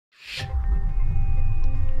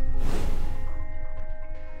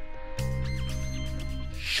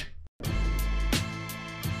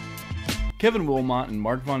Kevin Willmott and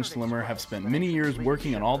Mark von Schlemmer have spent many years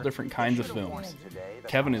working on all different kinds of films.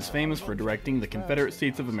 Kevin is famous for directing The Confederate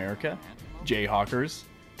States of America, Jayhawkers,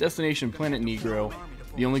 Destination Planet Negro,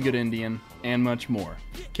 The Only Good Indian, and much more.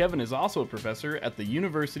 Kevin is also a professor at the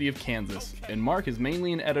University of Kansas, and Mark is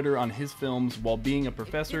mainly an editor on his films while being a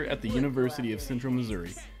professor at the University of Central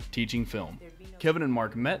Missouri, teaching film. Kevin and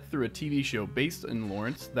Mark met through a TV show based in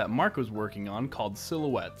Lawrence that Mark was working on called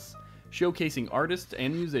Silhouettes, showcasing artists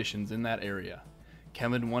and musicians in that area.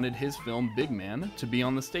 Kevin wanted his film Big Man to be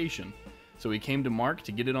on the station, so he came to Mark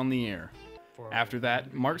to get it on the air. After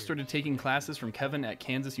that, Mark started taking classes from Kevin at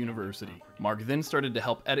Kansas University. Mark then started to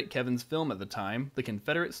help edit Kevin's film at the time, The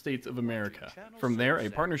Confederate States of America. From there, a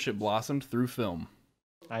partnership blossomed through film.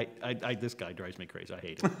 This guy drives me crazy. I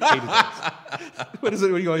hate him. I hate his What is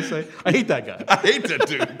it? What do you always say? I hate that guy. I hate that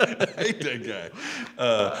dude. I hate that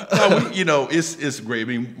guy. No, you know, it's great. I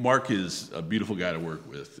mean, Mark is a beautiful guy to work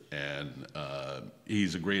with, and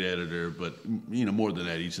he's a great editor. But you know, more than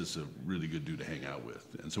that, he's just a really good dude to hang out with,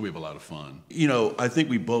 and so we have a lot of fun. You know, I think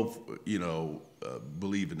we both, you know,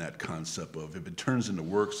 believe in that concept of if it turns into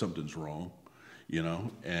work, something's wrong. You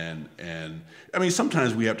know, and I mean,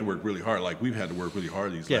 sometimes we have to work really hard. Like we've had to work really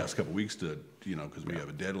hard these last couple of weeks to, you know, because we have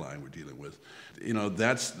a deadline we're dealing with. You know,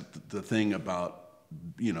 that's the thing about,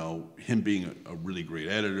 you know, him being a really great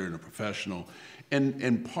editor and a professional,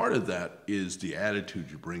 and part of that is the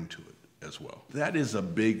attitude you bring to it as well. That is a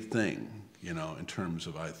big thing, you know, in terms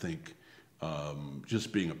of, I think,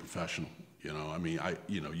 just being a professional. You know, I mean,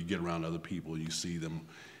 you know, you get around other people, you see them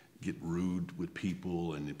get rude with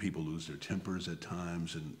people, and people lose their tempers at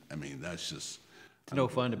times, and I mean that's just it's no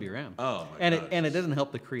fun to be around. Oh my God. And it doesn't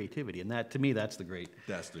help the creativity, and that to me that's the great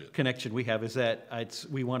connection we have is that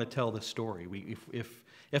we want to tell the story.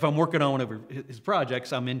 If I'm working on one of his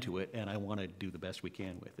projects, I'm into it, and I want to do the best we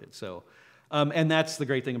can with it. So, and that's the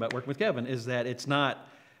great thing about working with Kevin is that it's not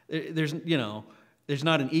there's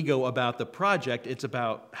not an ego about the project. It's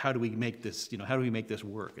about how do we make this, you know, how do we make this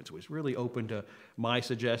work? And so he's really open to my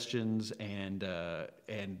suggestions, and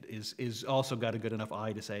is also got a good enough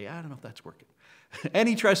eye to say, I don't know if that's working. And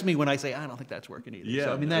he trusts me when I say, I don't think that's working either. Yeah,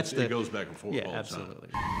 so, I mean, it goes back and forth. Yeah, all the absolutely.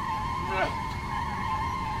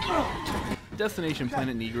 Time. Destination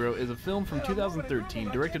Planet Negro is a film from 2013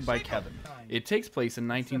 directed by Kevin. It takes place in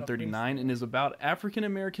 1939 and is about African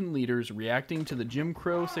American leaders reacting to the Jim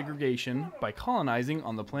Crow segregation by colonizing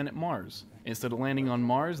on the planet Mars. Instead of landing on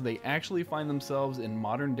Mars, they actually find themselves in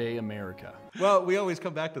modern day America. Well, we always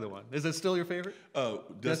come back to the one. Is it still your favorite? Oh,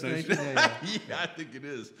 Destination? Yeah. Yeah, I think it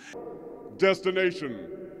is. Destination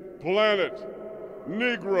Planet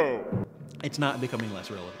Negro. It's not becoming less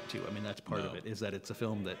relevant too. I mean, that's part of it, is that it's a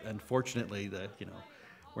film that, unfortunately,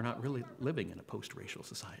 we're not really living in a post-racial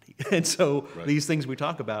society. And so these things we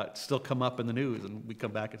talk about still come up in the news, and we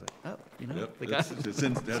come back and say, oh, you know, that's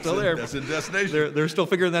still there. That's in Destination. They're still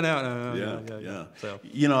figuring that out. Yeah. So,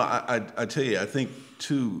 you know, I tell you, I think,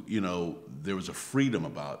 too, you know, there was a freedom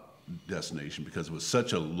about Destination because it was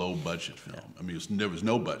such a low-budget film. Yeah. I mean, there was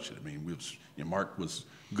no budget. I mean, Mark was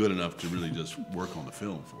good enough to really just work on the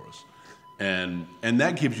film for us. And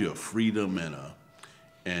that gives you a freedom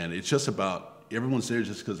and it's just about everyone's there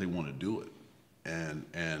just because they want to do it, and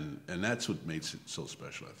that's what makes it so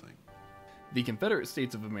special, I think. The Confederate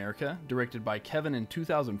States of America, directed by Kevin in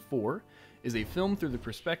 2004, is a film through the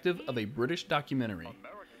perspective of a British documentary,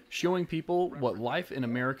 showing people what life in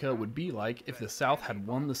America would be like if the South had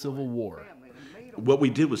won the Civil War. What we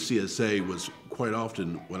did with CSA was quite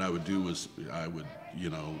often what I would do was I would, you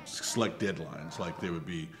know, select deadlines. Like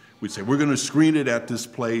we'd say, we're going to screen it at this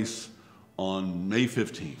place on May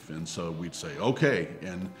 15th. And so we'd say, okay.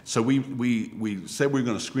 And so we said we were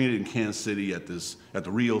going to screen it in Kansas City at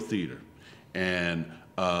the Rio Theater. And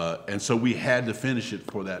so we had to finish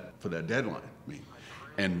it for that deadline. I mean,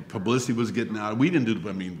 and publicity was getting out. We didn't do it,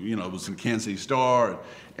 I mean, you know, it was in Kansas City Star,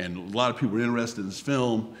 and a lot of people were interested in this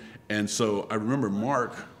film. And so I remember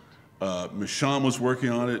Mark, Michonne was working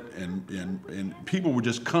on it, and people were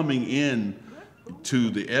just coming in to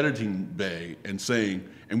the editing bay and saying,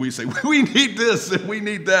 and we'd say, we need this and we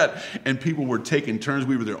need that. And people were taking turns.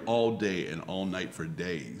 We were there all day and all night for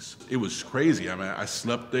days. It was crazy. I mean, I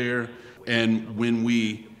slept there. And when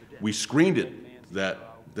we screened it at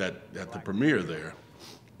the premiere there,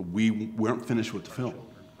 we weren't finished with the film.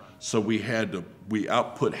 So we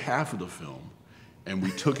output half of the film, and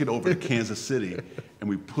we took it over to Kansas City and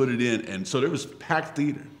we put it in. And so there was packed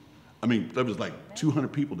theater. I mean, there was like 200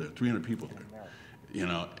 people there, 300 people there. You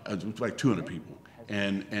know, it was like 200 people.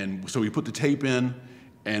 And so we put the tape in,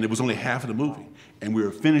 and it was only half of the movie. And we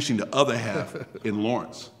were finishing the other half in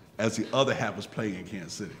Lawrence as the other half was playing in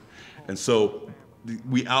Kansas City. And so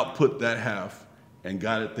we output that half and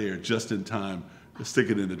got it there just in time to stick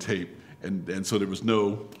it in the tape, and so there was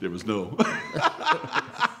no.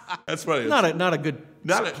 That's funny. Not a good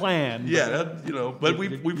plan. Yeah, but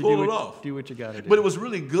we pulled it off. Do what you got to do. But it was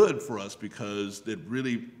really good for us because it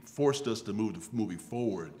really forced us to move the movie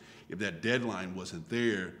forward. If that deadline wasn't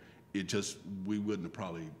there, we wouldn't have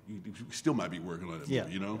probably. We still might be working on it. Yeah.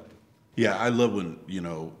 Movie, Yeah, I love when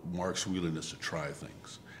Mark's willingness to try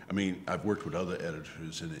things. I mean, I've worked with other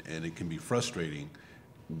editors, and it can be frustrating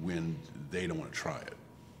when they don't want to try it.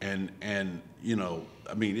 And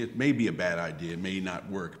I mean, it may be a bad idea, it may not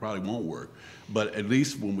work, probably won't work, but at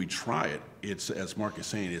least when we try it, it's, as Mark is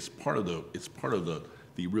saying, it's part of the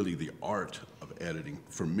really the art of editing.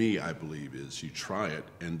 For me, I believe, is you try it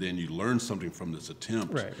and then you learn something from this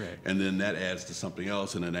attempt, right. And then that adds to something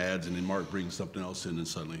else, and then Mark brings something else in, and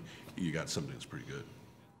suddenly you got something that's pretty good.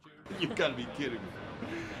 You gotta be kidding me.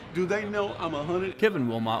 Do they know I'm 100? Kevin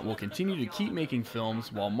Willmott will continue to keep making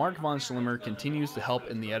films while Mark von Schlemmer continues to help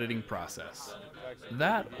in the editing process.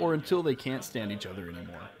 That, or until they can't stand each other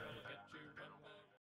anymore.